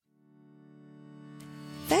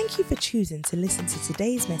Thank you for choosing to listen to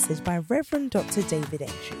today's message by Reverend Dr. David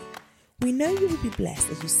Entry. We know you will be blessed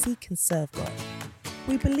as you seek and serve God.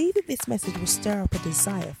 We believe that this message will stir up a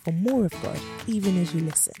desire for more of God even as you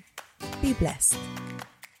listen. Be blessed.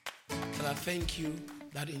 Father, thank you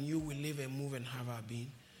that in you we live and move and have our being.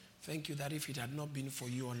 Thank you that if it had not been for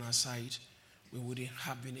you on our side, we wouldn't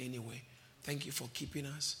have been anyway. Thank you for keeping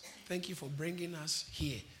us. Thank you for bringing us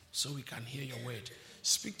here so we can hear your word.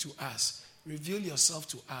 Speak to us. Reveal yourself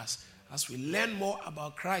to us as we learn more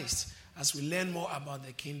about Christ, as we learn more about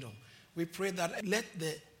the kingdom. We pray that let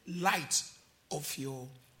the light of your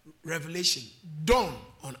revelation dawn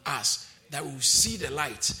on us, that we will see the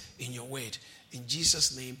light in your word. In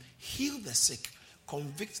Jesus' name, heal the sick,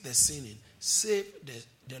 convict the sinning, save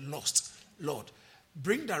the lost. Lord,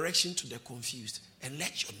 bring direction to the confused, and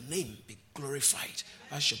let your name be glorified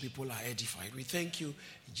as your people are edified. We thank you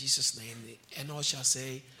in Jesus' name. And all shall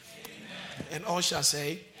say, amen. And all shall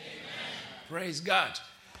say, amen. Praise God.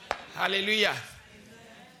 Hallelujah. Amen.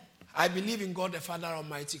 I believe in God the Father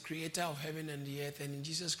Almighty, creator of heaven and the earth, and in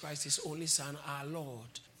Jesus Christ, his only Son, our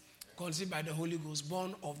Lord, conceived by the Holy Ghost,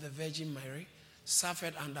 born of the Virgin Mary,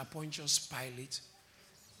 suffered under Pontius Pilate,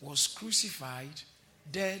 was crucified,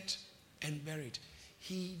 dead, and buried.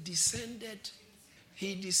 He descended.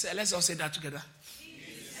 Let's all say that together.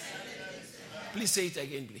 Please say it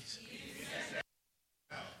again, please.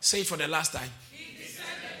 Say it for the last time.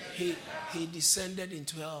 He descended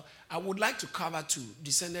into hell. I would like to cover two.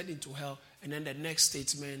 Descended into hell, and then the next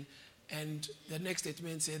statement. And the next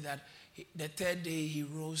statement said that the third day he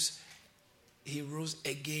rose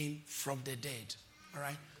again from the dead. All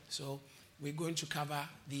right? So we're going to cover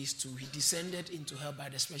these two. He descended into hell by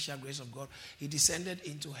the special grace of God. He descended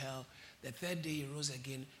into hell. The third day he rose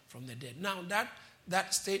again from the dead. Now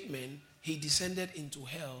that statement, he descended into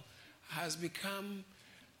hell, has become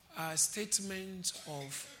a statement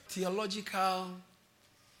of theological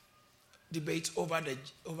debate over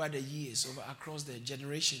the years, across the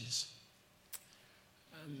generations.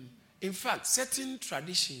 In fact, certain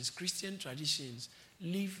traditions, Christian traditions,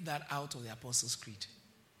 leave that out of the Apostles' Creed.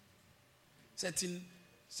 Certain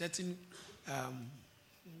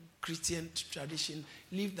Christian tradition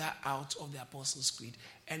leave that out of the Apostles' Creed.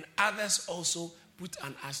 And others also put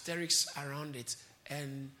an asterisk around it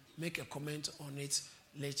and make a comment on it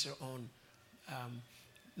later on.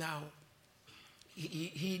 Now,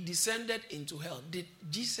 he descended into hell. Did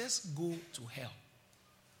Jesus go to hell?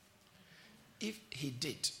 If he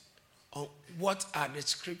did, what are the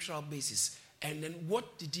scriptural basis? And then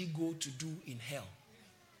what did he go to do in hell?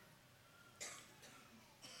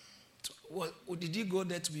 Did he go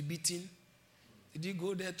there to be beaten? Did he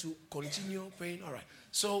go there to continue praying? All right.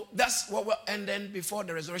 So that's what and then before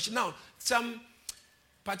the resurrection. Now, some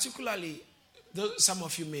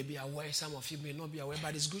of you may be aware, some of you may not be aware,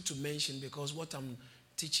 but it's good to mention because what I'm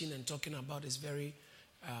teaching and talking about is very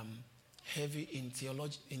heavy in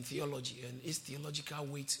theology, and its theological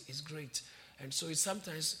weight is great. And so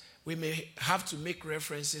sometimes we may have to make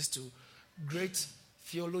references to great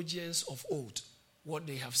theologians of old, what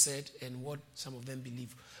they have said and what some of them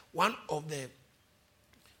believe. One of the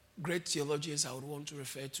great theologians I would want to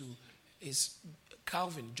refer to is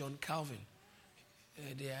Calvin, John Calvin.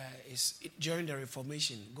 During the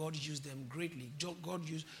Reformation, God used them greatly. God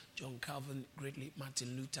used John Calvin greatly,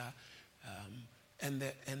 Martin Luther, and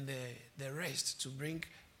the rest to bring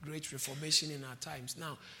great reformation in our times.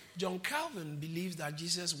 Now, John Calvin believes that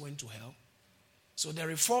Jesus went to hell. So the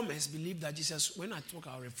reformers believe that Jesus, when I talk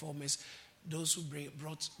about reformers, those who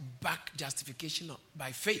brought back justification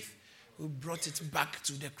by faith, who brought it back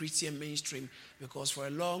to the Christian mainstream, because for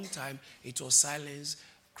a long time it was silenced.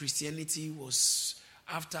 Christianity was,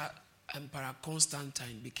 after Emperor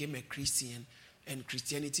Constantine became a Christian, and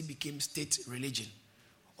Christianity became state religion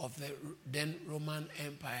of the then Roman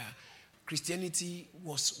Empire. Christianity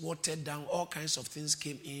was watered down. All kinds of things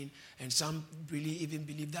came in, and some really even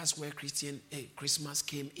believe that's where Christmas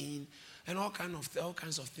came in, and all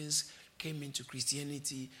kinds of things came into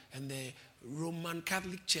Christianity. And the Roman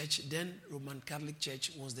Catholic Church, then Roman Catholic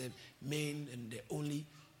Church, was the main and the only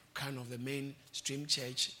kind of the mainstream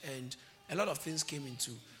church, and a lot of things came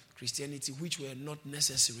into Christianity which were not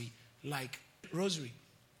necessary, like rosary,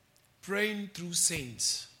 praying through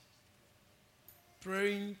saints,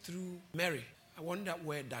 praying through Mary. I wonder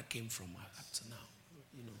where that came from up to now.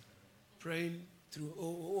 Praying through,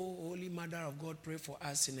 oh, Holy Mother of God, pray for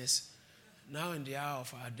us sinners, now in the hour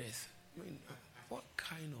of our death. I mean, what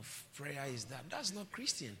kind of prayer is that? That's not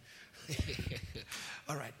Christian.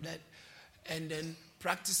 All right, and then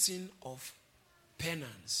practicing of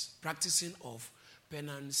penance,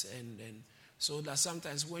 and then So that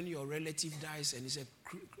sometimes when your relative dies and it's a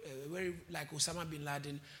very, like Osama bin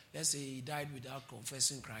Laden, let's say he died without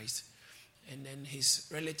confessing Christ, and then his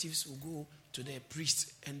relatives will go to the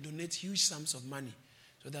priest and donate huge sums of money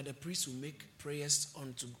so that the priest will make prayers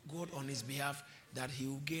unto God on his behalf that he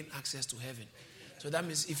will gain access to heaven. So that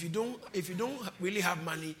means if you don't really have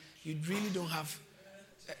money, you really don't have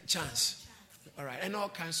a chance. All right, and all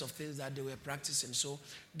kinds of things that they were practicing. So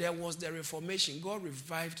there was the Reformation. God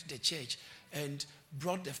revived the church and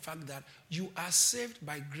brought the fact that you are saved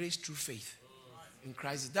by grace through faith in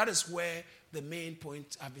Christ. That is where the main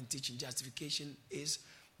point I've been teaching, justification, is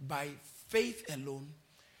by faith alone.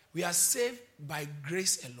 We are saved by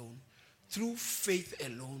grace alone, through faith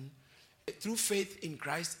alone, through faith in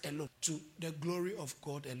Christ alone, to the glory of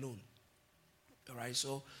God alone. All right,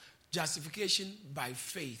 so justification by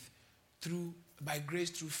faith, by grace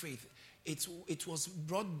through faith. It was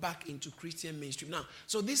brought back into Christian mainstream. Now,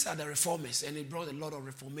 so these are the reformers, and it brought a lot of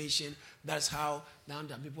reformation. That's how now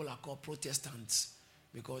the people are called Protestants,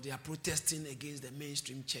 because they are protesting against the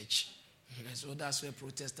mainstream church. And so that's where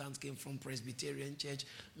Protestants came from: Presbyterian Church,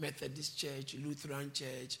 Methodist Church, Lutheran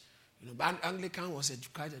Church. But Anglican was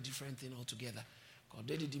quite a different thing altogether. Because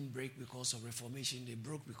they didn't break because of Reformation. They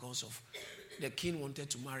broke because of the king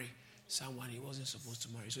wanted to marry someone he wasn't supposed to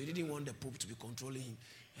marry. So he didn't want the Pope to be controlling him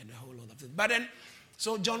and a whole lot of things. But then,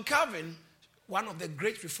 so John Calvin, one of the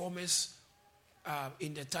great reformers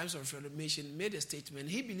in the times of Reformation, made a statement.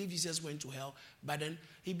 He believed Jesus went to hell, but then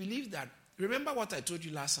he believed that, remember what I told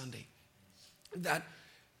you last Sunday, that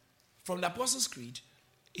from the Apostles' Creed,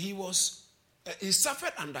 he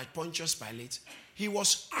suffered under Pontius Pilate. He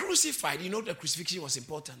was crucified. The crucifixion was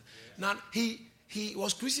important. Now, he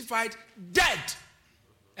was crucified dead.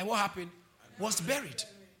 And what happened? Was buried.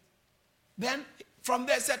 Then, from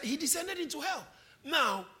there, said he descended into hell.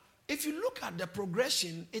 Now, if you look at the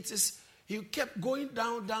progression, he kept going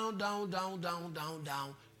down,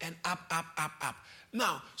 and up.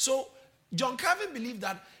 Now, so John Calvin believed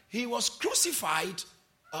that he was crucified.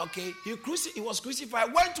 Okay, he was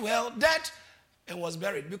crucified, went to hell, dead, and was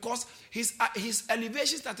buried, because his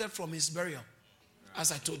elevation started from his burial,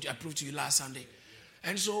 as I proved to you last Sunday.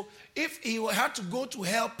 And so, if he had to go to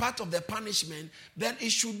hell, part of the punishment, then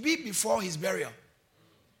it should be before his burial.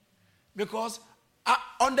 Because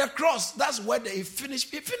on the cross, that's where he finished.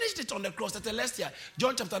 He finished it on the cross. Tetelestia,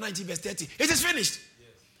 John chapter 19, verse 30. It is finished.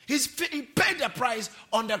 He paid the price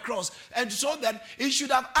on the cross. And so that he should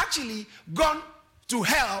have actually gone to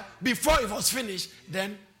hell before it was finished.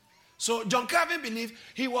 Then, so John Calvin believed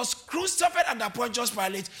he was crucified under Pontius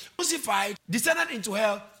Pilate, crucified, descended into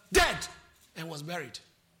hell, dead, and was buried.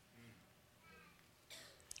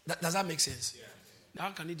 Does that make sense? Yeah. How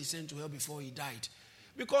can he descend to hell before he died?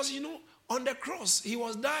 Because, on the cross, he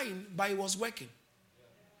was dying, but he was working.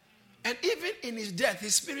 And even in his death,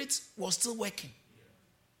 his spirit was still working.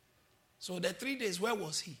 So the 3 days, where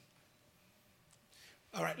was he?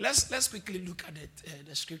 All right, let's quickly look at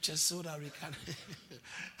the scriptures so that we can.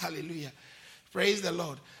 Hallelujah. Praise the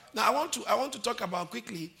Lord. Now, I want to talk about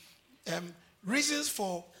quickly reasons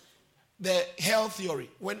for the hell theory.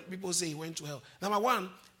 When people say he went to hell. Number one,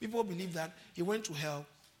 people believe that he went to hell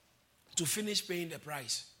to finish paying the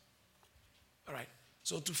price. All right.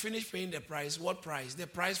 So to finish paying the price, what price? The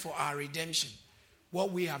price for our redemption.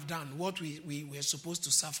 What we have done, what we were supposed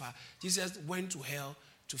to suffer. Jesus went to hell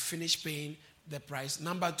to finish paying the price.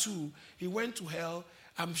 Number two, he went to hell.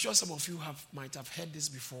 I'm sure some of you might have heard this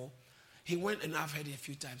before. He went, and I've heard it a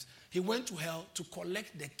few times. He went to hell to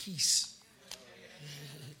collect the keys.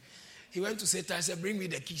 He went to Satan and said, "Bring me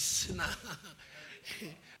the keys.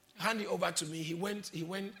 Hand it over to me." He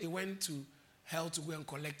went to hell to go and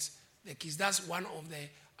collect the keys. That's one of the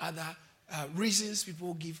other reasons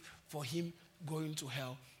people give for him going to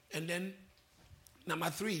hell. And then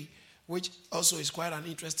number three, which also is quite an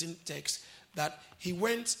interesting text, that he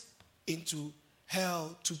went into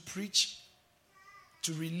hell to preach,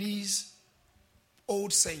 to release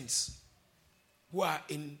old saints who are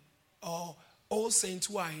in, or old saints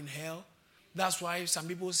who are in hell. That's why some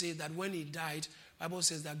people say that when he died, the Bible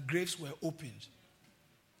says that graves were opened.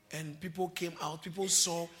 And people came out, people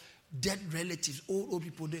saw dead relatives, old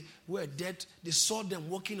people, they were dead. They saw them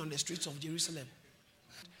walking on the streets of Jerusalem.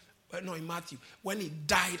 No, in Matthew, when he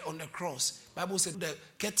died on the cross, the Bible said the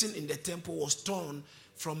curtain in the temple was torn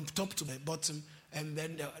from top to the bottom, and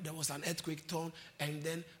then there was an earthquake torn, and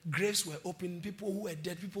then graves were opened. People who were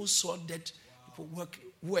dead, people saw dead people who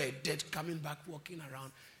were dead coming back, walking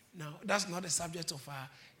around. Now, that's not the subject of our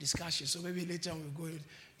discussion, so maybe later we'll go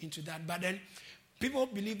into that. But then, People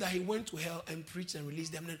believe that he went to hell and preached and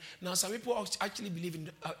released them. Now, some people actually believe in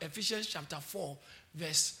Ephesians chapter 4,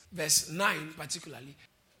 verse 9 particularly.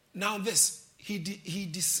 Now this,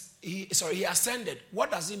 he ascended.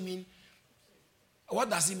 What does it mean? What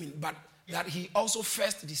does it mean? But that he also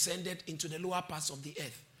first descended into the lower parts of the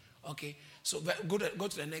earth. Okay, so go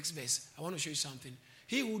to the next verse. I want to show you something.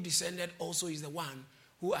 He who descended also is the one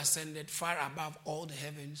who ascended far above all the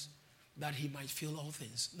heavens, that he might fill all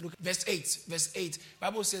things. Look, verse 8. Verse 8.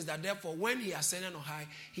 Bible says that therefore when he ascended on high,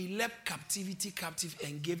 he led captivity captive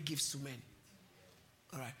and gave gifts to men.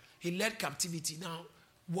 All right. He led captivity. Now,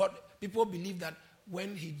 what people believe that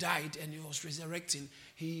when he died and he was resurrecting,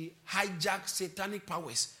 he hijacked satanic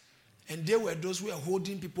powers. And they were those who were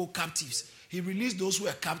holding people captives. He released those who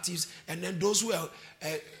were captives, and then those who were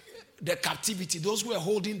the captivity, those who were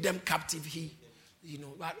holding them captive,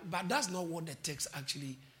 but that's not what the text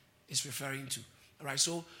actually is referring to. All right,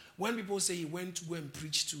 so when people say he went to go and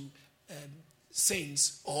preach to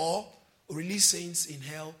saints or release saints in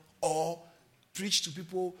hell or preach to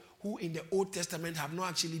people who in the Old Testament have not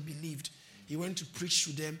actually believed, he went to preach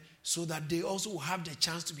to them so that they also will have the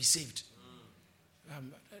chance to be saved.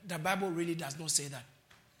 The Bible really does not say that.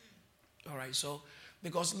 All right, so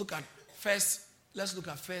because let's look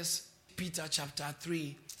at First Peter chapter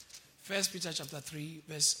 3. 1 Peter chapter 3,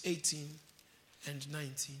 verse 18 and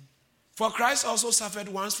 19. For Christ also suffered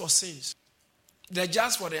once for sins, the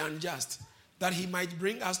just for the unjust, that he might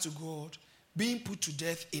bring us to God, being put to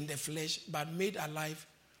death in the flesh, but made alive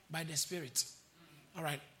by the Spirit. All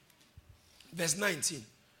right. Verse 19.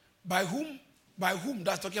 By whom,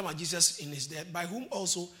 that's talking about Jesus in his death, by whom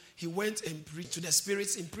also he went and preached to the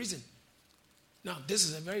spirits in prison. Now, this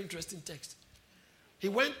is a very interesting text. He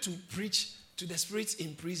went to preach to the spirits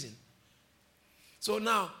in prison. So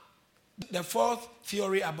now, the fourth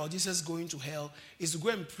theory about Jesus going to hell is to go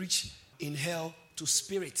and preach in hell to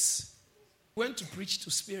spirits. He went to preach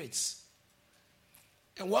to spirits.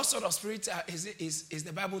 And what sort of spirits is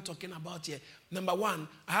the Bible talking about here? Number one,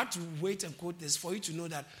 I have to wait and quote this for you to know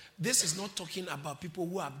that this is not talking about people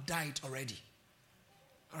who have died already.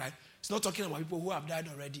 All right? It's not talking about people who have died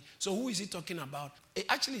already. So who is he talking about? It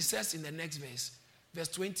actually says in the next verse, verse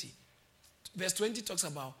 20. Verse 20 talks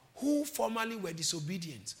about who formerly were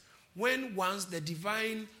disobedient, when once the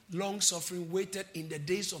divine long-suffering waited in the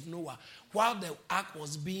days of Noah, while the ark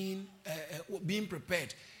was being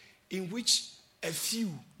prepared, in which a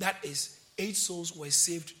few, that is, 8 souls were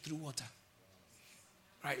saved through water.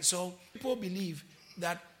 Right? So people believe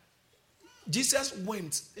that Jesus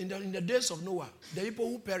went in the days of Noah, the people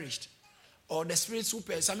who perished, or the spirits who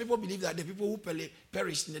perished. Some people believe that the people who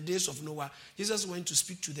perished in the days of Noah, Jesus went to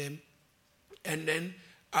speak to them. And then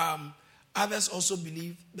others also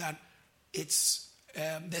believe that it's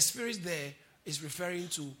the spirits there is referring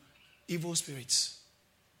to evil spirits.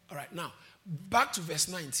 All right, now, back to verse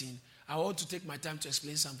 19. I want to take my time to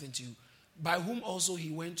explain something to you. By whom also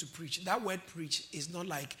he went to preach. That word preach is not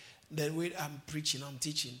like the way I'm preaching, I'm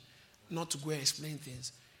teaching, not to go and explain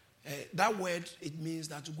things. That word, it means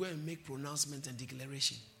that to go and make pronouncement and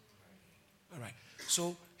declaration. All right.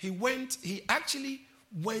 So he actually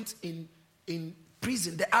went in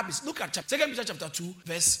prison, the abyss. Look at 2 Peter chapter 2,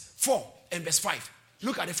 verse 4 and verse 5.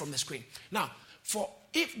 Look at it from the screen. Now, for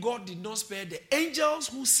if God did not spare the angels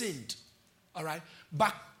who sinned, all right,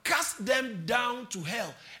 but cast them down to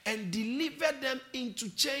hell and delivered them into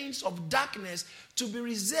chains of darkness to be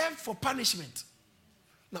reserved for punishment.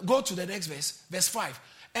 Now go to the next verse, verse 5.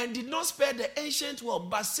 And did not spare the ancient world,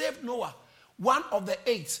 but saved Noah, one of the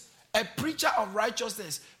 8, a preacher of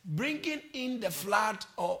righteousness, bringing in the flood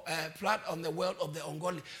on the world of the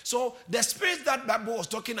ungodly. So the spirit that Bible was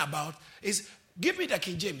talking about is, give me the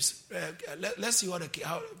King James. Let's see what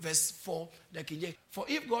verse 4, the King James. For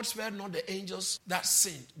if God spared not the angels that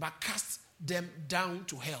sinned, but cast them down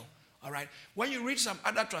to hell. All right. When you read some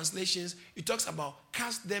other translations, it talks about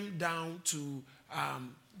cast them down to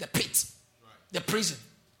the pit, the prison.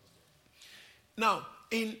 Now,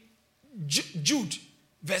 in Jude,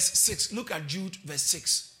 verse 6, look at Jude, verse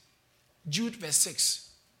 6. Jude, verse 6.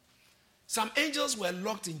 Some angels were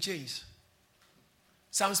locked in chains.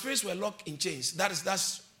 Some spirits were locked in chains.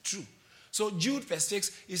 That's true. So Jude, verse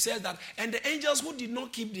 6, it says that, and the angels who did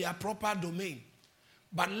not keep their proper domain,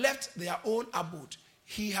 but left their own abode,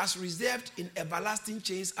 he has reserved in everlasting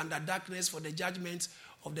chains under darkness for the judgment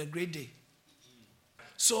of the great day.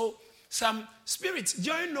 So some spirits,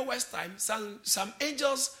 during Noah's time, some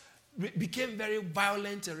angels became very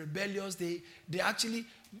violent and rebellious. They actually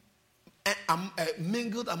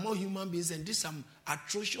mingled among human beings and did some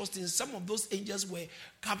atrocious things. Some of those angels were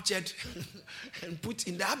captured and put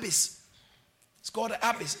in the abyss. It's called the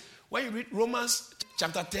abyss. When you read Romans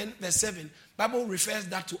chapter 10, verse 7, Bible refers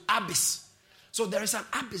that to abyss. So there is an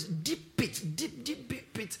abyss, deep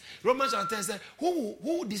pit. Romans chapter 10 says, who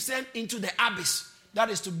will descend into the abyss? That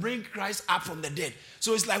is to bring Christ up from the dead.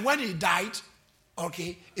 So it's like when he died,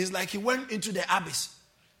 okay, it's like he went into the abyss.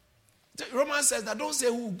 Romans says that don't say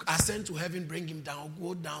who ascend to heaven, bring him down,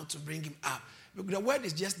 go down to bring him up. The word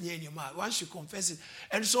is just near in your mouth. Once you confess it.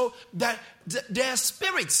 And so there are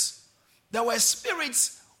spirits. There were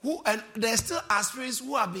spirits who, and there still are spirits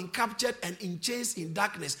who have been captured and in chains in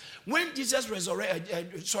darkness. When Jesus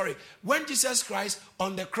when Jesus Christ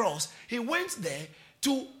on the cross, he went there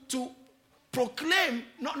to proclaim.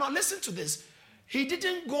 No, listen to this. He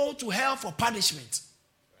didn't go to hell for punishment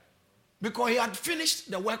because he had finished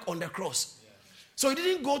the work on the cross. So he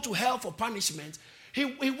didn't go to hell for punishment.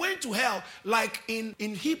 He went to hell like in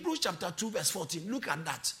Hebrews chapter 2 verse 14. Look at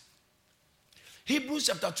that. Hebrews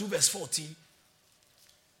chapter 2 verse 14.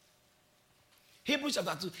 Hebrews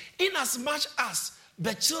chapter 2. Inasmuch as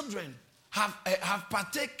the children have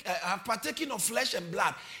partaken of flesh and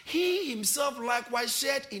blood, he himself likewise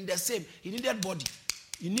shared in the same. He needed body.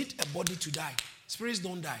 You need a body to die. Spirits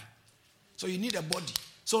don't die. So you need a body.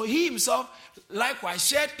 So he himself likewise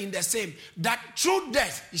shared in the same, that through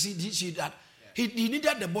death, you see that he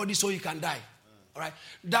needed the body so he can die. All right,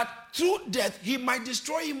 that through death he might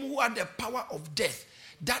destroy him who had the power of death.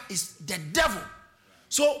 That is the devil.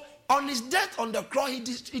 So on his death on the cross,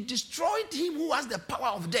 he destroyed him who has the power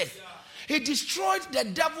of death. He destroyed the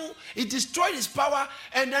devil. He destroyed his power.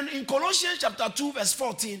 And then in Colossians chapter 2 verse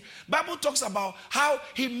 14, Bible talks about how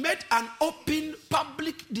he made an open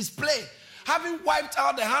public display, having wiped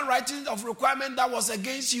out the handwriting of requirement that was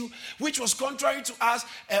against you, which was contrary to us,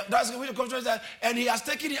 and he has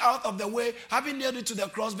taken it out of the way, having nailed it to the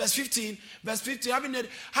cross. Verse 15,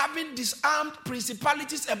 having disarmed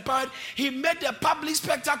principalities and power, he made a public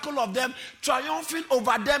spectacle of them, triumphing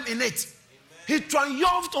over them in it. He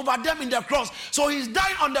triumphed over them in the cross. So he's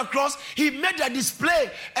dying on the cross. He made a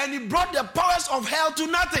display and he brought the powers of hell to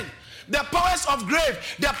nothing. The powers of grave,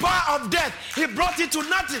 the power of death, he brought it to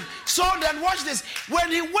nothing. So then watch this.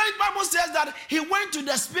 When he went, Bible says that he went to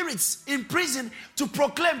the spirits in prison to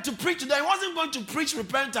proclaim, to preach to them. He wasn't going to preach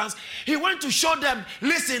repentance. He went to show them,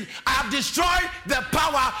 listen, I have destroyed the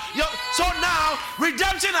power. So now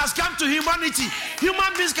redemption has come to humanity.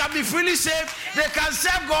 Human beings can be freely saved. They can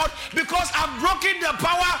serve God because I've broken the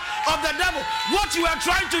power of the devil. What you were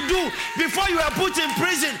trying to do before you were put in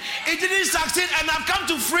prison, it didn't succeed, and I've come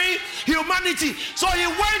to free humanity. So he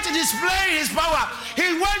went to display his power.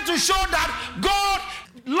 He went to show that God,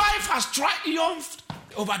 life has triumphed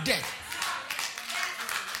over death.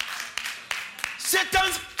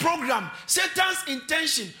 Satan's program, Satan's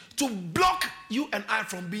intention to block you and I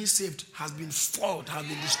from being saved has been foiled, has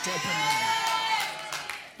been destroyed permanently.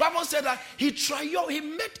 Bible said that he triumphed, he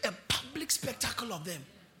made a public spectacle of them.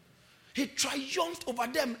 He triumphed over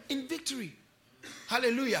them in victory.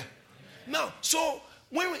 Hallelujah. Now, so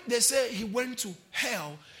when they say he went to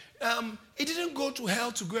hell, he didn't go to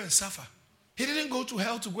hell to go and suffer. He didn't go to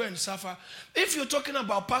hell to go and suffer. If you're talking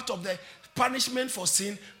about part of the punishment for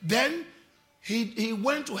sin, then he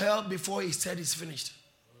went to hell before he said it's finished.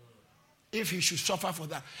 If he should suffer for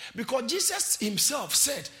that. Because Jesus himself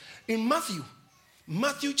said in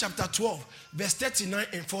Matthew chapter 12, verse 39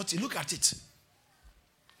 and 40, look at it.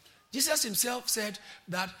 Jesus himself said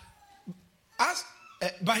that,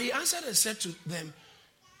 but he answered and said to them,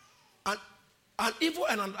 an evil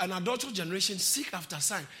and an adulterous generation seek after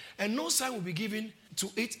sign, and no sign will be given to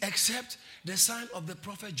it except the sign of the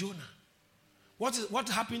prophet Jonah. What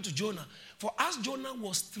happened to Jonah? For as Jonah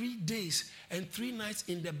was 3 days and 3 nights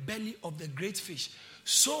in the belly of the great fish,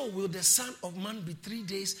 so will the Son of Man be 3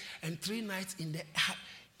 days and 3 nights in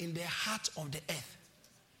the heart of the earth.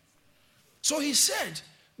 So he said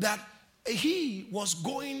that he was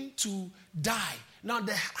going to die. Now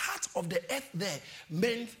the heart of the earth there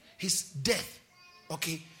meant his death.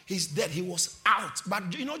 Okay, he's dead. He was out.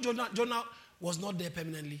 But you know, Jonah was not there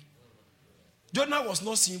permanently. Jonah was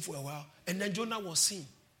not seen for a while, and then Jonah was seen.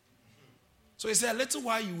 So he said, a little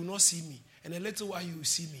while you will not see me, and a little while you will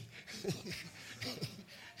see me.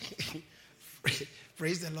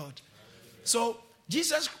 Praise the Lord. So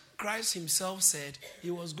Jesus Christ himself said he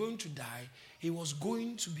was going to die. He was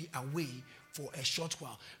going to be away for a short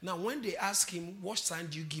while. Now, when they asked him, what sign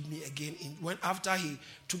do you give me again? After he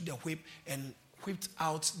took the whip and whipped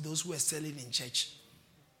out those who were selling in church,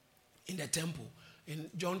 in the temple, in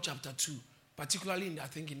John chapter 2, particularly in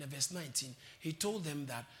the verse 19, he told them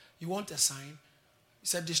that, you want a sign? He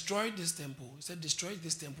said, destroy this temple. He said, destroy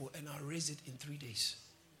this temple and I'll raise it in 3 days.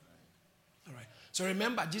 All right. So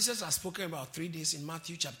remember, Jesus has spoken about 3 days in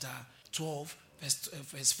Matthew chapter 12,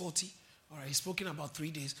 verse 40. All right. He's spoken about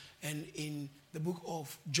 3 days. And in the book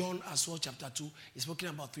of John as well, chapter 2, he's spoken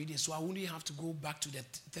about 3 days. So I wouldn't have to go back to the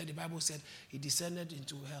third. The Bible said he descended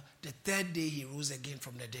into hell. The third day he rose again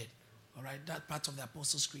from the dead. All right. That part of the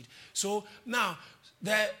Apostles' Creed. So now,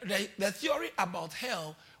 the theory about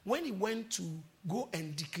hell, when he went to go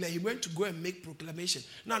and declare, he went to go and make proclamation.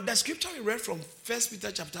 Now, the scripture we read from 1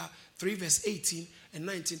 Peter chapter 3, verse 18 and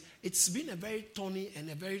 19, it's been a very thorny and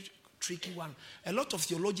a very tricky one. A lot of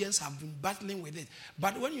theologians have been battling with it.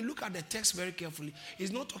 But when you look at the text very carefully,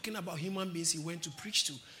 he's not talking about human beings he went to preach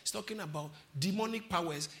to. He's talking about demonic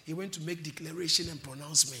powers. He went to make declaration and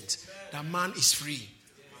pronouncement that man is free.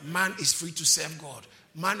 Man is free to serve God.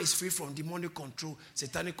 Man is free from demonic control,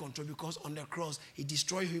 satanic control, because on the cross, he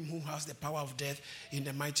destroyed him who has the power of death in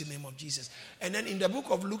the mighty name of Jesus. And then in the book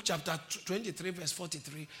of Luke chapter 23, verse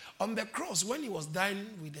 43, on the cross, when he was dying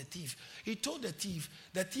with the thief, he told the thief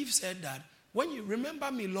said that, when you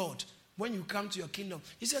remember me, Lord, when you come to your kingdom,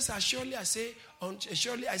 he says, surely I say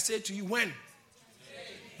to you, when?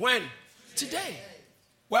 When? Today.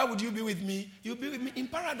 Where would you be with me? You'll be with me in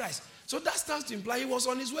paradise. So that stands to imply he was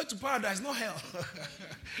on his way to paradise, not hell.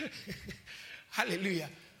 Hallelujah.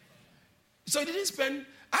 So he didn't spend,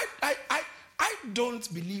 I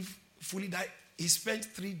don't believe fully that he spent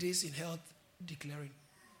 3 days in hell declaring.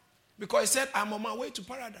 Because he said, I'm on my way to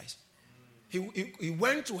paradise. He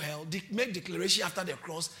went to hell, made declaration after the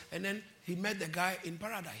cross, and then he met the guy in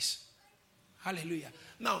paradise. Hallelujah.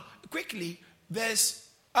 Now, quickly,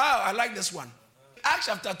 I like this one. Acts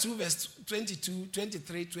chapter 2, verse 22,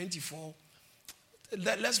 23, 24.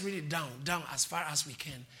 Let's read it down as far as we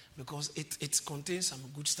can, because it contains some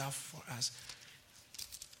good stuff for us.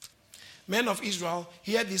 Men of Israel,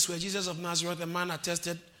 hear this word. Jesus of Nazareth, a man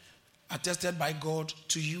attested by God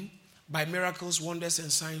to you, by miracles, wonders,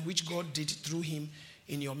 and signs, which God did through him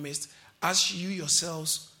in your midst, as you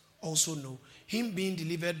yourselves also know. Him being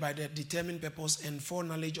delivered by the determined purpose and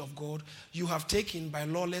foreknowledge of God, you have taken by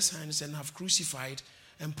lawless hands and have crucified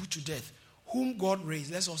and put to death, whom God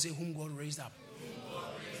raised. Let's all say, whom God raised up.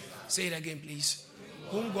 Say it again, please.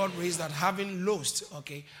 Whom God raised up, having loosed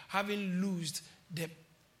the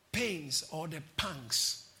pains or the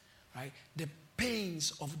pangs, right? The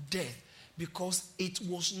pains of death, because it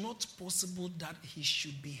was not possible that he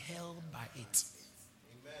should be held by it.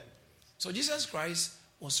 Amen. So Jesus Christ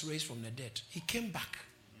was raised from the dead. He came back.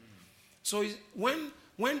 So when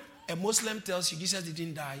a Muslim tells you Jesus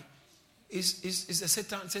didn't die, it's a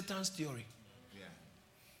Satan's theory. Yeah.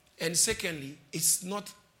 And secondly, it's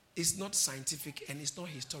not scientific and it's not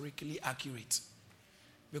historically accurate.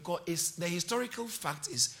 Because the historical fact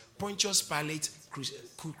is Pontius Pilate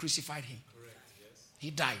crucified him. Correct, yes.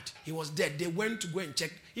 He died. He was dead. They went to go and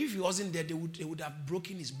check. If he wasn't dead, they would have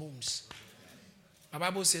broken his bones. The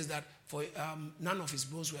Bible says that for none of his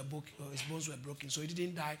bones were broken. So he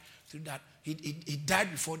didn't die through that. He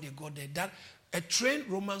died before they got there. That a trained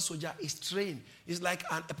Roman soldier is trained. It's like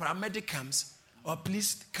a paramedic comes or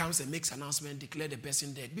police comes and makes an announcement, declare the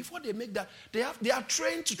person dead. Before they make that, they are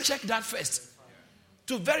trained to check that first.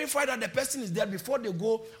 To verify that the person is dead before they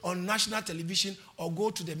go on national television or go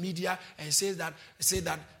to the media and say that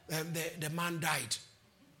the man died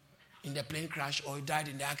in the plane crash or he died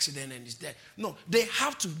in the accident and is dead. No, they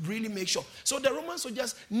have to really make sure. So the Roman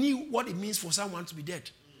soldiers knew what it means for someone to be dead.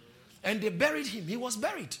 And they buried him. He was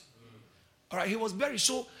buried. All right, he was buried.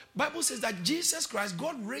 So Bible says that Jesus Christ,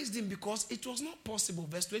 God raised him because it was not possible.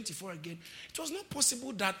 Verse 24 again. It was not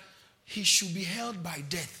possible that he should be held by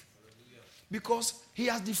death. Because he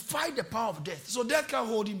has defied the power of death. So death can't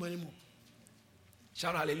hold him anymore.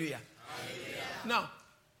 Shout hallelujah. Hallelujah. Now,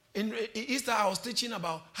 in Easter, I was teaching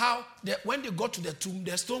about how when they got to the tomb,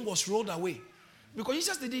 the stone was rolled away. Because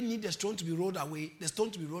Jesus didn't need the stone to be rolled away,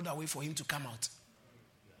 for him to come out.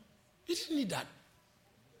 He didn't need that.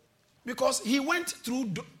 Because he went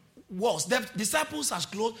through walls. The disciples had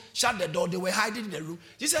closed, shut the door. They were hiding in the room.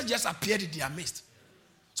 Jesus just appeared in their midst.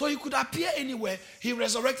 So he could appear anywhere. He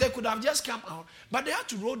resurrected, could have just come out. But they had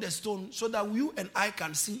to roll the stone so that you and I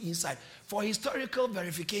can see inside. For historical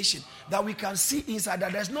verification, that we can see inside,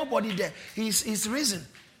 that there's nobody there. He's risen.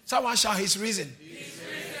 Someone shout, he's risen. He's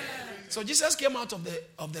risen. So Jesus came out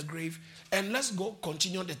of the grave. And let's go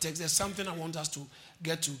continue the text. There's something I want us to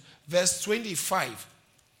get to. Verse 25.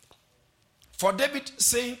 For David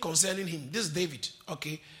saying concerning him, this is David,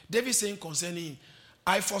 okay? David saying concerning him,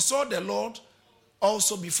 I foresaw the Lord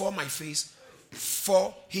also before my face,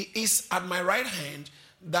 for he is at my right hand,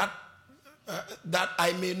 that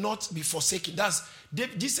I may not be forsaken. That's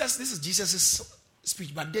Jesus. This is Jesus'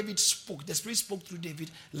 speech, but David spoke. The Spirit spoke through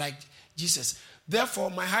David like Jesus.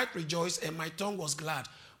 Therefore, my heart rejoiced and my tongue was glad.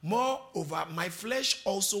 Moreover, my flesh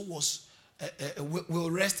also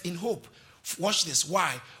will rest in hope. Watch this.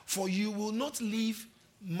 Why? For you will not leave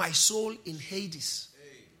my soul in Hades.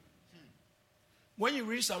 When you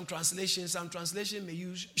read some translation may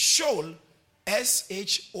use Sheol,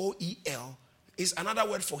 Sheol, is another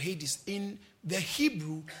word for Hades. In the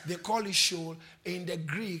Hebrew, they call it Sheol. In the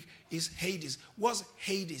Greek, is Hades. What's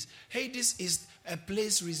Hades? Hades is a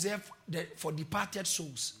place reserved for departed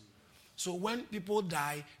souls. So when people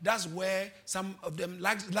die, that's where some of them,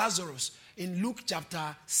 like Lazarus, in Luke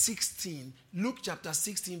chapter 16,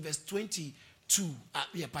 verse 22,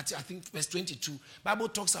 I think verse 22, Bible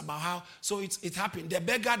talks about how, so it happened. The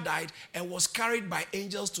beggar died and was carried by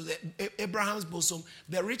angels to Abraham's bosom.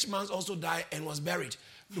 The rich man also died and was buried.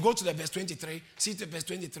 Go to the verse 23, see the verse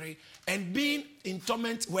 23. And being in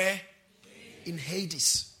torment where? In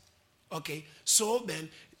Hades. Okay, so then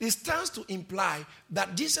it stands to imply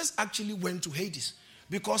that Jesus actually went to Hades.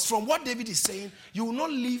 Because from what David is saying, you will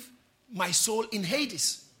not leave my soul in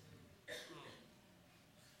Hades.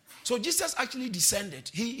 So Jesus actually descended.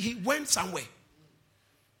 He went somewhere,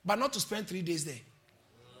 but not to spend 3 days there.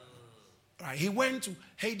 Right? He went to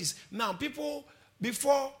Hades. Now, people,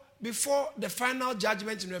 before the final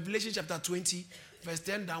judgment in Revelation chapter 20, verse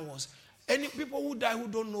 10 downwards, any people who die who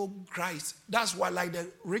don't know Christ, that's why, like the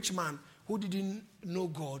rich man who didn't know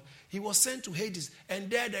God, he was sent to Hades, and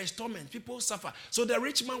there is torment. People suffer. So the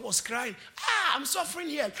rich man was crying, I'm suffering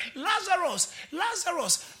here. Lazarus.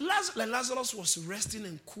 And Lazarus was resting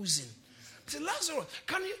and coozing. He said, Lazarus,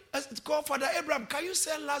 can you call Father Abraham? Can you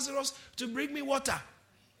send Lazarus to bring me water?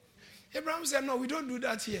 Abraham said, no, we don't do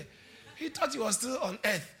that here. He thought he was still on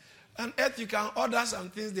earth. On earth, you can order some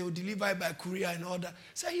things, they will deliver by courier and order.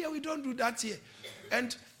 Say, here, we don't do that here.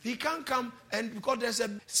 And he can't come, and because there's a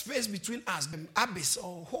space between us, an abyss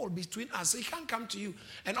or hole between us, so he can't come to you.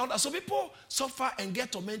 And all that. So people suffer and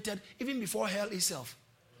get tormented even before hell itself.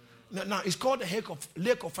 Now it's called the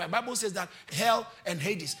lake of fire. The Bible says that hell and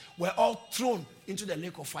Hades were all thrown into the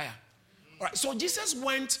lake of fire. All right. So Jesus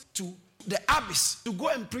went to the abyss to go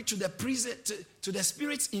and preach to the prison, to the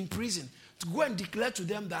spirits in prison, to go and declare to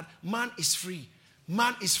them that man is free.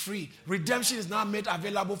 Man is free. Redemption is now made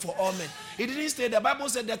available for all men. He didn't stay. The Bible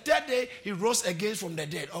said the third day he rose again from the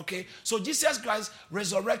dead. Okay, so Jesus Christ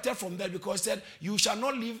resurrected from dead because he said, "You shall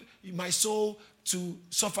not leave my soul to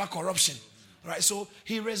suffer corruption." Right, so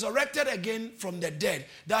he resurrected again from the dead.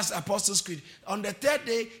 That's Apostles' Creed. On the third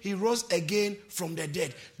day, he rose again from the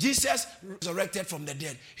dead. Jesus resurrected from the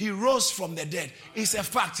dead. He rose from the dead. It's a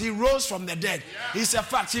fact. He rose from the dead. It's a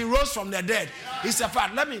fact. He rose from the dead. It's a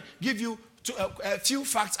fact. Let me give you a few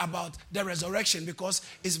facts about the resurrection because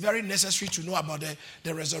it's very necessary to know about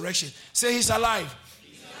the resurrection. Say he's alive.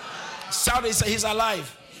 He's alive. Shout it, say he's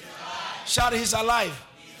alive. He's alive. Shout it, he's alive.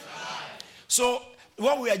 He's alive. So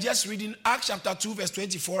when we are just reading Acts chapter 2 verse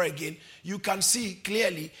 24 again, you can see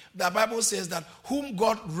clearly the Bible says that whom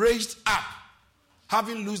God raised up,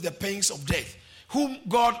 having loosed the pains of death. Whom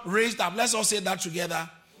God raised up. Let's all say that together.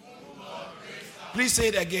 Please say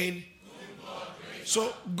it again.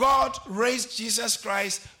 So God raised Jesus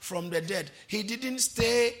Christ from the dead. He didn't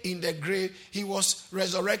stay in the grave. He was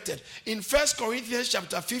resurrected. In 1 Corinthians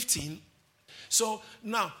chapter 15, so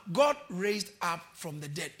now God raised up from the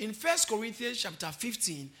dead. In 1 Corinthians chapter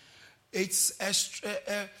 15, it's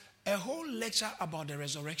a whole lecture about the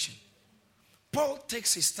resurrection. Paul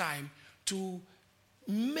takes his time to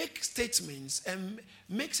make statements and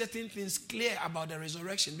make certain things clear about the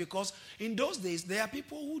resurrection, because in those days there are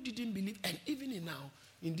people who didn't believe, and even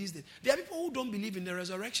in these days there are people who don't believe in the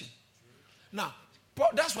resurrection. Now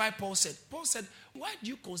that's why Paul said, why do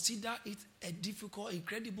you consider it a difficult,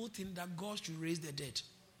 incredible thing that God should raise the dead?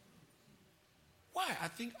 Why? I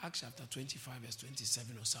think Acts chapter 25 verse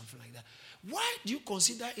 27 or something like that. Why do you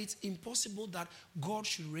consider it impossible that God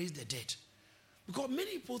should raise the dead? Because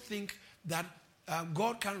many people think that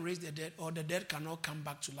God can't raise the dead, or the dead cannot come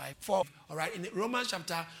back to life. All right, in Romans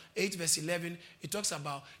chapter 8 verse 11, it talks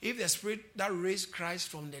about if the spirit that raised Christ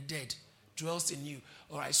from the dead dwells in you.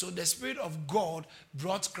 All right, so the Spirit of God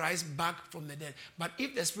brought Christ back from the dead. But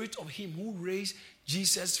if the Spirit of him who raised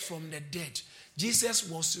Jesus from the dead, Jesus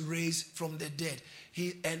was raised from the dead,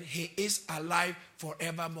 he is alive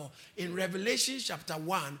forevermore. In Revelation chapter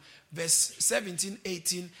 1, verse 17,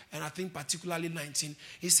 18, and I think particularly 19,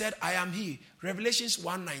 he said, I am he. Revelations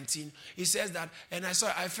 1:19, he says that, and I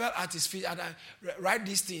fell at his feet, and I write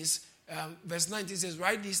these things. Verse 19 says,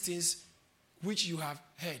 write these things which you have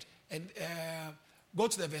heard. And go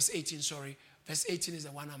to the verse 18, sorry. Verse 18 is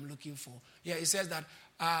the one I'm looking for. Yeah, it says that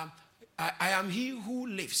I am he who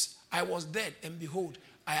lives. I was dead, and behold,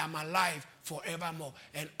 I am alive forevermore.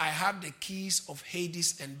 And I have the keys of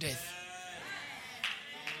Hades and death.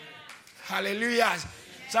 Hallelujah.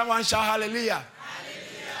 Someone shout hallelujah.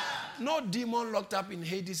 Hallelujah. No demon locked up in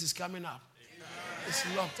Hades is coming up. It's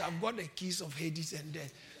locked. I've got the keys of Hades and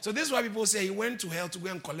death. So this is why people say he went to hell to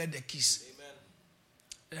go and collect the keys.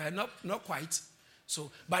 Not quite.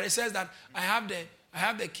 So, but it says that I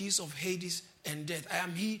have the keys of Hades and death. I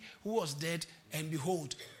am he who was dead, and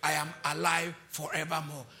behold, I am alive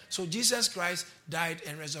forevermore. So Jesus Christ died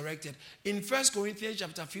and resurrected. In 1 Corinthians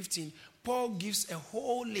chapter 15, Paul gives a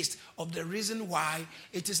whole list of the reason why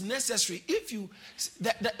it is necessary. If you,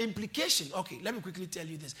 the implication, okay, let me quickly tell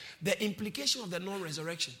you this. The implication of the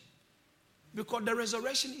non-resurrection. Because the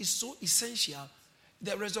resurrection is so essential.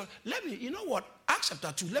 You know what? Acts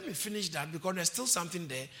chapter 2, let me finish that because there's still something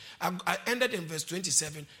there. I ended in verse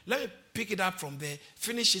 27. Let me pick it up from there,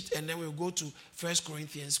 finish it, and then we'll go to 1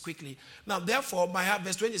 Corinthians quickly. Now, therefore, my heart,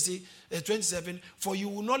 verse 27, for you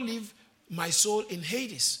will not leave my soul in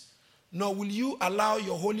Hades, nor will you allow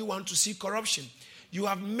your Holy One to see corruption. You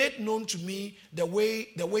have made known to me the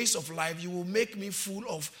ways of life. You will make me full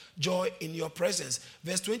of joy in your presence.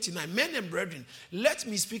 Verse 29, men and brethren, let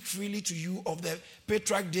me speak freely to you of the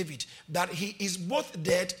patriarch David, that he is both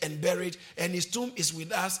dead and buried, and his tomb is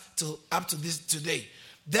with us till up to this today.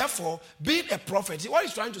 Therefore, being a prophet, what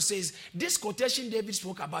he's trying to say is, this quotation David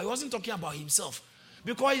spoke about, he wasn't talking about himself,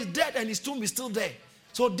 because he's dead and his tomb is still there.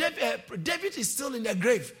 So David is still in the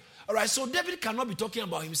grave. All right, so David cannot be talking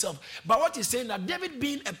about himself. But what he's saying that David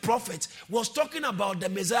being a prophet was talking about the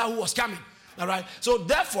Messiah who was coming. All right, so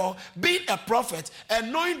therefore, being a prophet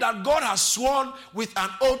and knowing that God has sworn with an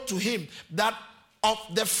oath to him that of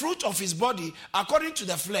the fruit of his body, according to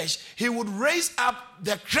the flesh, he would raise up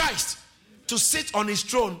the Christ to sit on his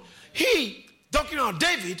throne. He, talking about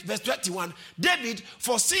David, verse 21, David,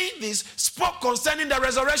 foreseeing this, spoke concerning the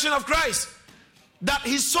resurrection of Christ, that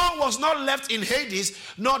his soul was not left in Hades,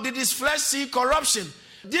 nor did his flesh see corruption.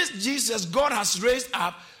 This Jesus God has raised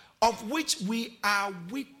up, of which we are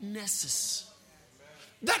witnesses.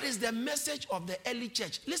 That is the message of the early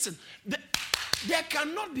church. Listen, there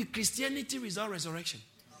cannot be Christianity without resurrection.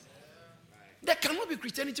 There cannot be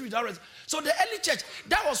Christianity without resurrection. So the early church,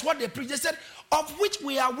 that was what they preached. They said, of which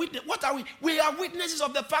we are witnesses. What are we? We are witnesses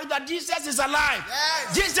of the fact that Jesus is alive.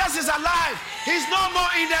 Yes. Jesus is alive. He's no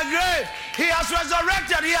more in the grave. He has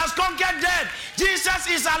resurrected. He has conquered death. Jesus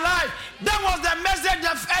is alive. That was the message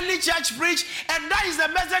the early church preached, and that is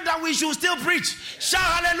the message that we should still preach. Shout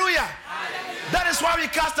hallelujah. Hallelujah. That is why we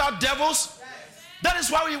cast out devils. That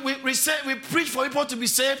is why we preach for people to be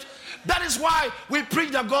saved. That is why we preach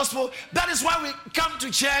the gospel. That is why we come to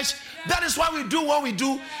church. That is why we do what we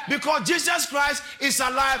do. Because Jesus Christ is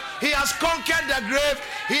alive. He has conquered the grave.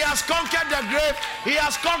 He has conquered the grave. He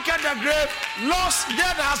has conquered the grave.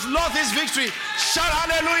 Death has lost his victory. Shout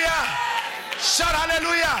hallelujah. Shout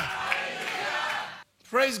hallelujah.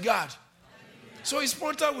 Praise God. So it's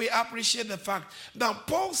important we appreciate the fact. Now,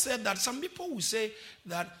 Paul said that some people will say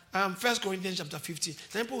that 1 Corinthians chapter 15,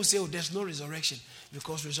 some people will say, oh, there's no resurrection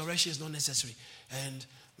because resurrection is not necessary. And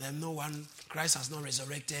no one, Christ has not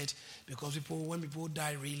resurrected because when people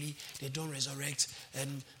die really, they don't resurrect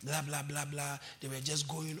and blah, blah, blah, blah. They were just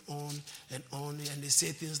going on, and they say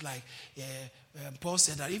things like, Paul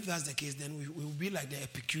said that if that's the case, then we will be like the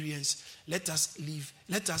Epicureans. Let us live,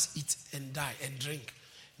 let us eat and die and drink.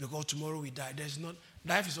 Because tomorrow we die.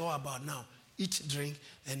 Life is all about now. Eat, drink,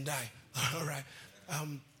 and die. All right.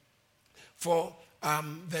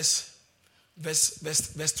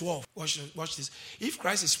 Verse 12. Watch this. If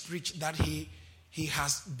Christ is preached that he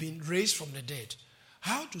has been raised from the dead,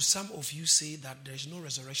 how do some of you say that there is no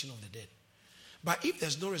resurrection of the dead? But if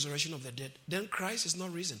there's no resurrection of the dead, then Christ is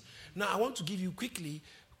not risen. Now, I want to give you quickly,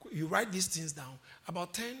 you write these things down,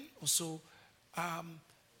 about 10 or so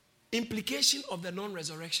implication of the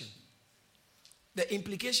non-resurrection. The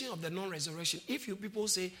implication of the non-resurrection. If you people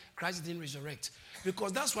say Christ didn't resurrect,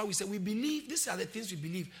 because that's why we say we believe, these are the things we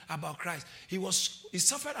believe about Christ. He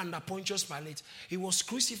suffered under Pontius Pilate. He was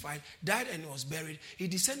crucified, died, and was buried. He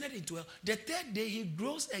descended into hell. The third day he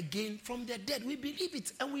rose again from the dead. We believe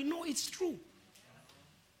it, and we know it's true.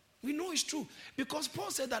 We know it's true. Because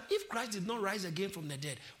Paul said that if Christ did not rise again from the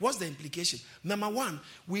dead, what's the implication? Number one,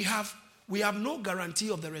 we have no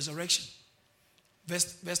guarantee of the resurrection.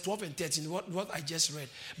 Verse 12 and 13, what I just read.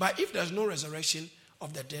 But if there's no resurrection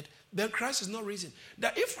of the dead, then Christ is not risen.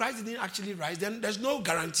 That if Christ didn't actually rise, then there's no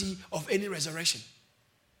guarantee of any resurrection.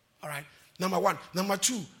 All right. Number one. Number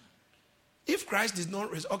two, if Christ did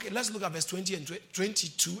not rise, okay, let's look at verse 20 and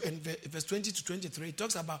 22 and verse 20 to 23. It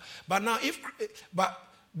talks about, but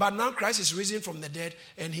But now Christ is risen from the dead,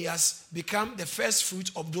 and he has become the first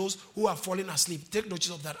fruit of those who have fallen asleep. Take notice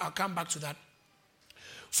of that. I'll come back to that.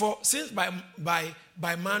 For since by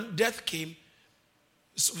man death came,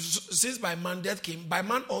 by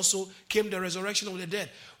man also came the resurrection of the dead.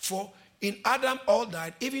 For in Adam all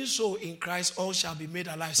died, even so in Christ all shall be made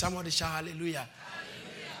alive. Somebody shout hallelujah.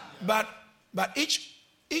 Hallelujah. But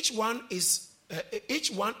each one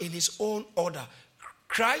in his own order.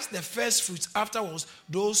 Christ the first fruits, afterwards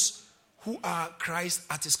those who are Christ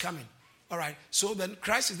at his coming. All right. So then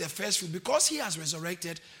Christ is the first fruit. Because he has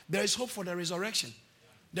resurrected, there is hope for the resurrection.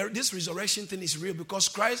 This resurrection thing is real because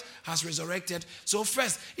Christ has resurrected. So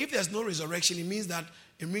first, if there's no resurrection, it means that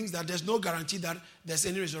there's no guarantee that there's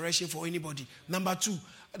any resurrection for anybody. Number two,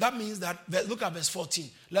 that means that, look at verse 14.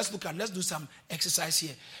 Let's do some exercise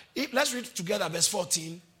here. Let's read together verse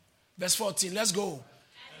 14. Verse 14, let's go.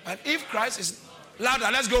 And if Christ is, louder,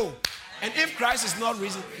 let's go. And if Christ is not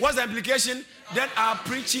risen, what's the implication? Then our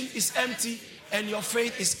preaching is empty and your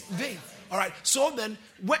faith is vain. All right, so then,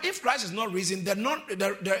 if Christ is not risen,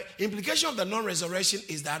 the implication of the non-resurrection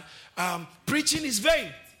is that preaching is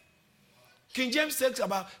vain. King James talks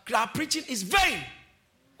about our preaching is vain.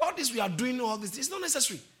 All this we are doing, all this, it's not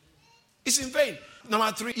necessary. It's in vain. Number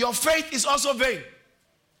three, your faith is also vain.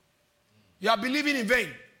 You are believing in vain.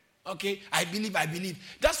 Okay, I believe.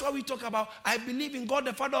 That's why we talk about, I believe in God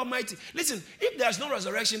the Father Almighty. Listen, if there's no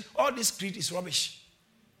resurrection, all this creed is rubbish.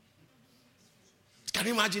 Can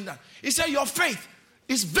you imagine that? He said your faith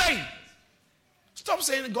is vain. Stop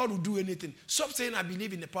saying God will do anything. Stop saying I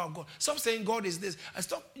believe in the power of God. Stop saying God is this. And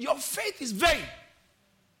stop. Your faith is vain.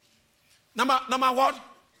 Number what?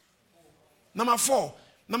 Number 4.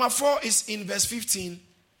 Number 4 is in verse 15.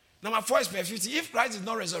 Number 4 is verse 15. If Christ is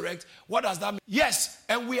not resurrected, what does that mean? Yes,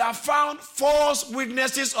 and we have found false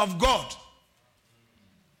witnesses of God.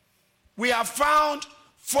 We have found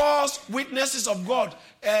false witnesses of God,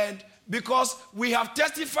 and because we have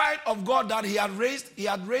testified of God that he had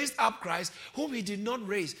raised up Christ, whom he did not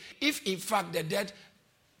raise, if in fact the dead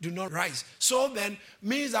do not rise. So then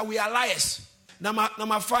means that we are liars.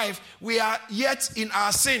 Number 5, we are yet in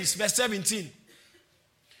our sins. Verse 17.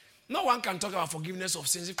 No one can talk about forgiveness of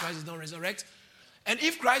sins if Christ is not resurrected. And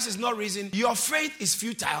if Christ is not risen, your faith is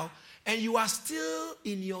futile and you are still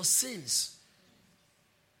in your sins.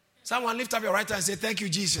 Someone lift up your right hand and say, thank you,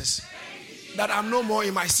 Jesus. That I'm no more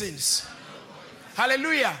in my sins.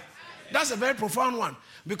 Hallelujah. That's a very profound one.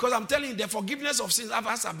 Because I'm telling you, the forgiveness of sins,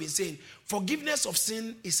 as I've been saying, forgiveness of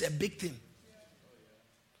sin is a big thing.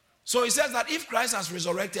 So he says that if Christ has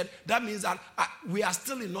resurrected, that means that we are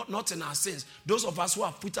still not in our sins. Those of us who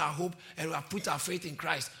have put our hope and who have put our faith in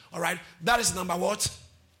Christ. All right. That is number what?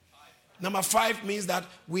 Number 5 means that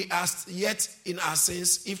we are yet in our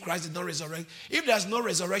sins if Christ did not resurrect. If there's no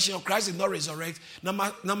resurrection or Christ did not resurrect,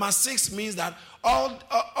 number 6 means that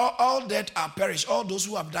all dead are perished. All those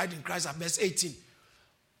who have died in Christ are verse 18.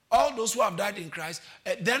 All those who have died in Christ,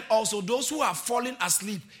 then also those who have fallen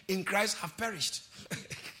asleep in Christ have perished.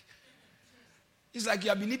 It's like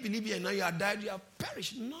you are believing and now you are died, you have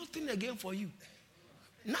perished. Nothing again for you.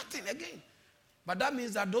 Nothing again. But that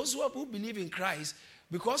means that those who believe in Christ,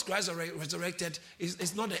 because Christ resurrected,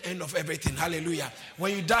 it's not the end of everything. Hallelujah.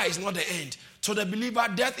 When you die, it's not the end. To the believer,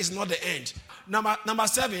 death is not the end. Number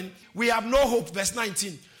 7, we have no hope. Verse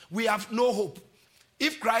 19. We have no hope.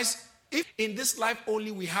 If in this life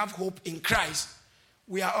only we have hope in Christ,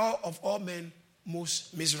 we are of all men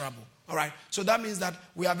most miserable. All right. So that means that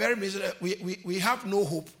we are very miserable. We have no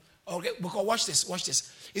hope. Okay. Because watch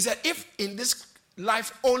this. He said, if in this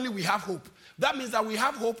life only we have hope, that means that we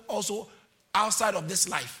have hope also outside of this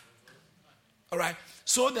life. All right.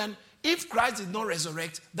 So then, if Christ did not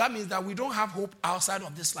resurrect, that means that we don't have hope outside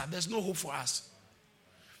of this life. There's no hope for us.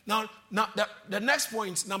 Now the next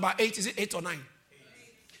point, number 8, is it 8 or 9?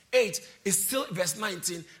 8 is still verse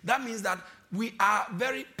 19. That means that we are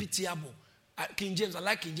very pitiable. King James, I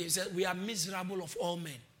like King James, says we are miserable of all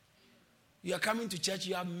men. You are coming to church,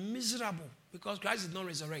 you are miserable because Christ did not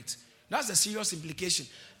resurrect. That's a serious implication.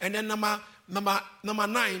 And then number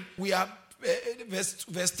 9, we are verse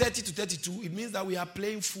 30 to 32. It means that we are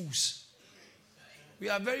playing fools. We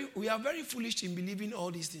are very foolish in believing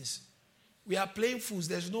all these things. We are playing fools.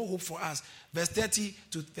 There's no hope for us. Verse 30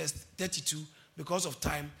 to verse 32 because of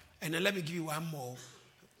time. And then let me give you one more.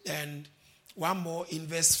 And one more in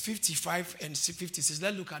verse 55 and 56.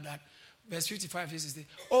 Let's look at that. Verse 55 and 56.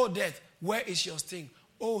 Oh, death, where is your sting?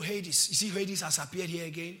 Oh, Hades. You see, Hades has appeared here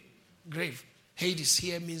again. Grave. Hades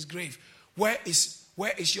here means grave. Where is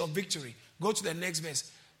your victory? Go to the next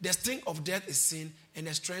verse. The sting of death is sin, and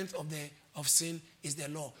the strength of the of sin is the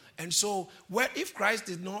law. And so, if Christ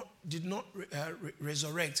did not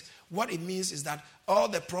resurrect, what it means is that all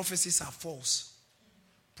the prophecies are false.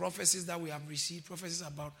 Prophecies that we have received, prophecies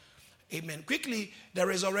about, amen. Quickly, the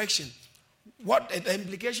resurrection. What the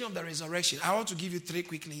implication of the resurrection? I want to give you three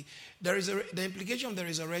quickly. The implication of the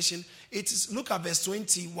resurrection. It is, look at verse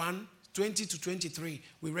 21, 20 to 23.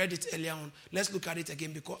 We read it earlier on. Let's look at it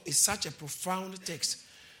again because it's such a profound text.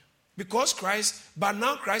 But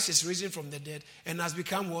now Christ is risen from the dead and has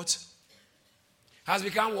become what? Has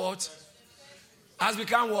become what? Has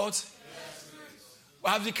become what?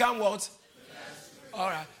 Has become what? All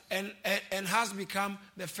right. And has become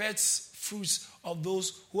the first fruits of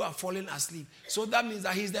those who are falling asleep. So that means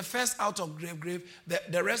that he's the first out of grave.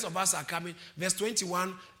 The rest of us are coming. Verse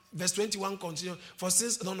 21 continues.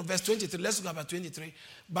 Verse 23. Let's look at 23.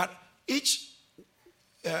 But each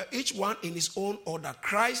one in his own order.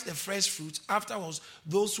 Christ the first fruits. Afterwards,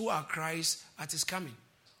 those who are Christ at his coming.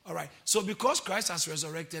 All right. So because Christ has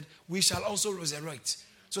resurrected, we shall also resurrect.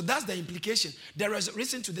 So that's the implication.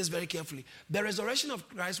 Listen to this very carefully. The resurrection of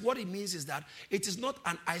Christ, what it means is that it is not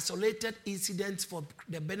an isolated incident for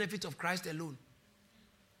the benefit of Christ alone.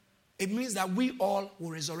 It means that we all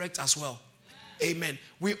will resurrect as well. Amen.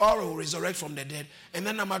 We all will resurrect from the dead. And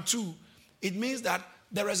then number two, it means that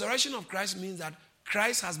the resurrection of Christ means that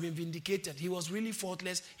Christ has been vindicated. He was really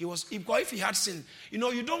faultless. If he had sinned,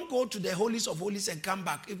 you don't go to the holiest of holies and come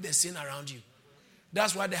back if there's sin around you.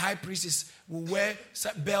 That's why the high priest will wear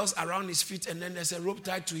bells around his feet and then there's a rope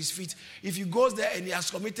tied to his feet. If he goes there and he has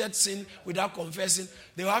committed sin without confessing,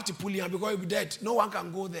 they will have to pull him because he'll be dead. No one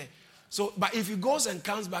can go there. So, but if he goes and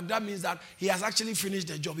comes back, that means that he has actually finished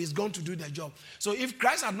the job. He's going to do the job. So if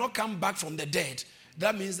Christ had not come back from the dead,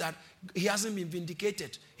 that means that he hasn't been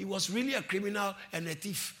vindicated. He was really a criminal and a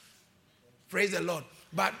thief. Praise the Lord.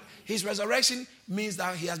 But his resurrection means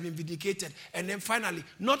that he has been vindicated. And then finally,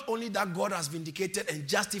 not only that God has vindicated and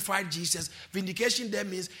justified Jesus, vindication there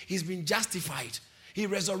means he's been justified. He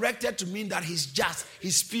resurrected to mean that he's just,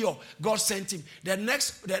 he's pure. God sent him.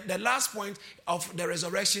 The last point of the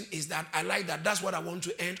resurrection is that I like that. That's what I want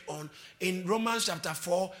to end on. In Romans chapter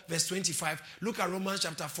 4, verse 25. Look at Romans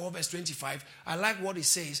chapter 4, verse 25. I like what it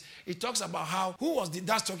says. It talks about how,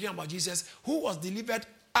 that's talking about Jesus, who was delivered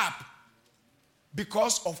up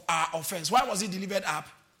because of our offense. Why was he delivered up?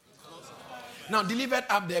 Now, delivered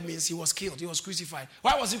up there means he was killed. He was crucified.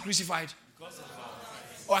 Why was he crucified? Because of our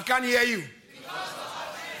offense. Oh, I can't hear you.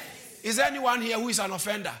 Is there anyone here who is an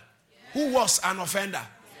offender? Yes. Who was an offender?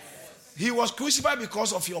 Yes. He was crucified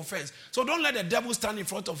because of your offense. So don't let the devil stand in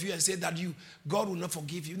front of you and say that God will not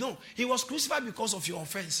forgive you. No, he was crucified because of your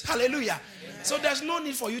offense. Hallelujah. Yes. So there's no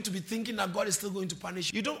need for you to be thinking that God is still going to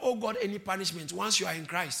punish you. You don't owe God any punishment once you are in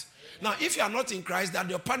Christ. Now, if you are not in Christ, that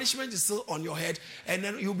your punishment is still on your head, and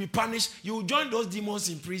then you'll be punished. You will join those demons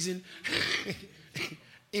in prison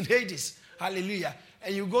in Hades. Hallelujah.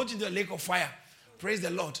 And you go to the lake of fire. Praise the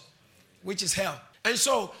Lord. Which is hell. And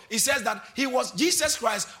so it says that Jesus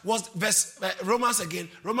Christ was, Romans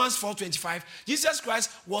 4:25. Jesus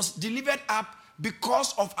Christ was delivered up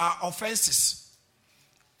because of our offenses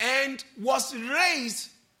and was raised.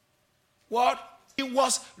 What? He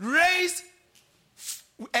was raised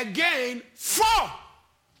again for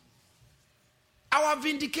our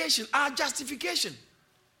vindication, our justification.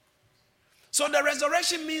 So the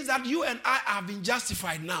resurrection means that you and I have been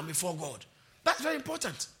justified now before God. That's very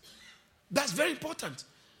important. That's very important.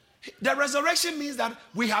 The resurrection means that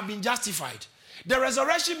we have been justified. The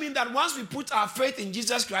resurrection means that once we put our faith in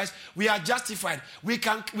Jesus Christ, we are justified. We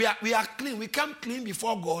are clean. We come clean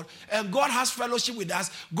before God, and God has fellowship with us.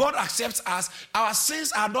 God accepts us. Our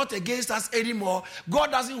sins are not against us anymore.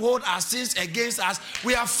 God doesn't hold our sins against us.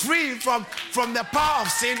 We are free from the power of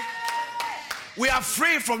sin. We are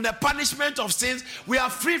free from the punishment of sins. We are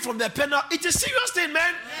free from the penalty. It's a serious thing,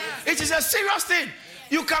 man. Yes. It is a serious thing.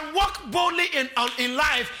 You can walk boldly in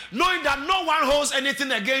life knowing that no one holds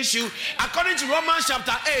anything against you. According to Romans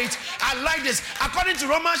chapter 8, I like this. According to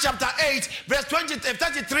Romans chapter 8, verse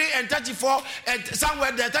 33 and 34, and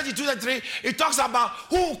somewhere there, 32 and 3, it talks about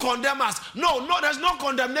who will condemn us. No, there's no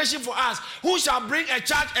condemnation for us. Who shall bring a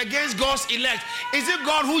charge against God's elect? Is it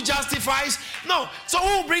God who justifies? No. So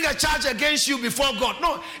who will bring a charge against you before God?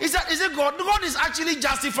 No. Is it God? God is actually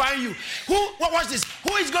justifying you. Watch this.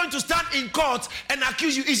 Who is going to stand in court and accuse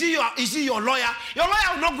you? Is he your lawyer? Your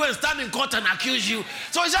lawyer will not go and stand in court and accuse you.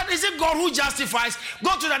 So is it God who justifies?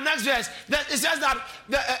 Go to the next verse. It says that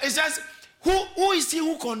who is he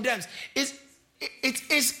who condemns? It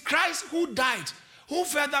is Christ who died, who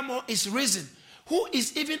furthermore is risen, who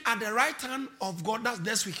is even at the right hand of God. That's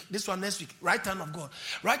next week. This one next week. Right hand of God.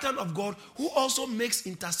 Right hand of God, who also makes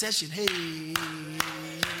intercession. Hey.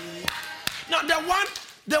 Now,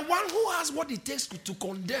 the one who has what it takes to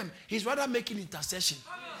condemn, he's rather making intercession.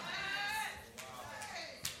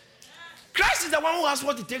 Christ is the one who has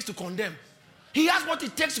what it takes to condemn. He has what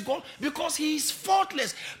it takes to go because he is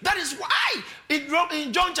faultless. That is why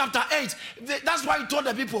in John chapter 8, that's why he told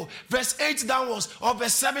the people, verse 8 downwards or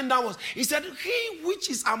verse 7 downwards. He said, he which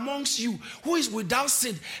is amongst you who is without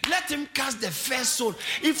sin, let him cast the first stone.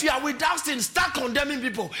 If you are without sin, start condemning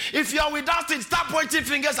people. If you are without sin, start pointing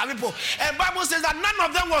fingers at people. And the Bible says that none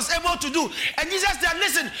of them was able to do. And Jesus said,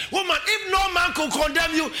 listen, woman, if no man could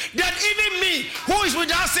condemn you, then even me who is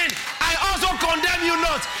without sin, I also condemn you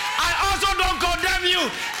not. I also don't condemn you.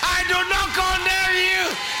 I do not condemn you.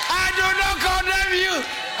 I do not condemn you.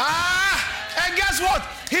 And guess what?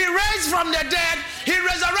 He raised from the dead. He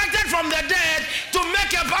resurrected from the dead to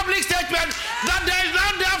make a public statement that there is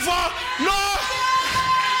now therefore no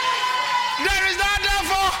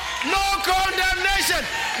condemnation.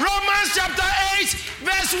 Romans chapter 8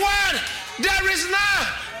 verse 1. There is now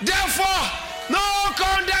therefore no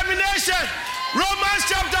condemnation. Romans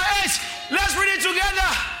chapter 8. Let's read it together.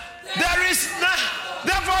 There is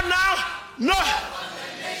therefore now no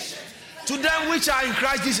to them which are in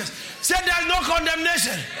Christ Jesus. Say there's no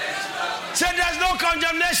condemnation. Say there's no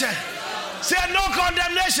condemnation. Say no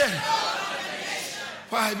condemnation.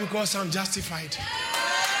 Why? Because I'm justified.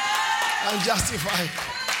 I'm justified.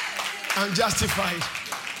 I'm justified.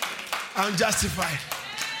 I'm justified.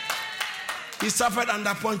 He suffered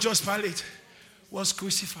under Pontius Pilate, was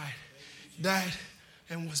crucified, died,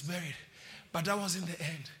 and was buried. But that wasn't the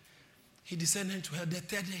end. He descended to hell. The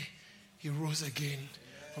third day, he rose again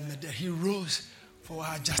from the dead. He rose for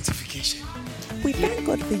our justification. We thank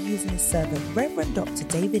God for using his servant, Reverend Dr.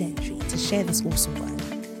 David Entry, to share this awesome word.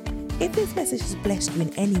 If this message has blessed you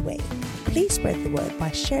in any way, please spread the word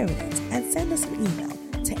by sharing it and send us an email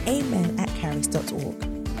to amen@charis.org.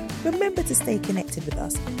 Remember to stay connected with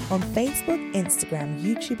us on Facebook, Instagram,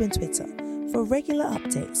 YouTube, and Twitter for regular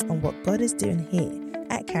updates on what God is doing here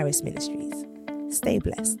at Charis Ministries. Stay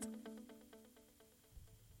blessed.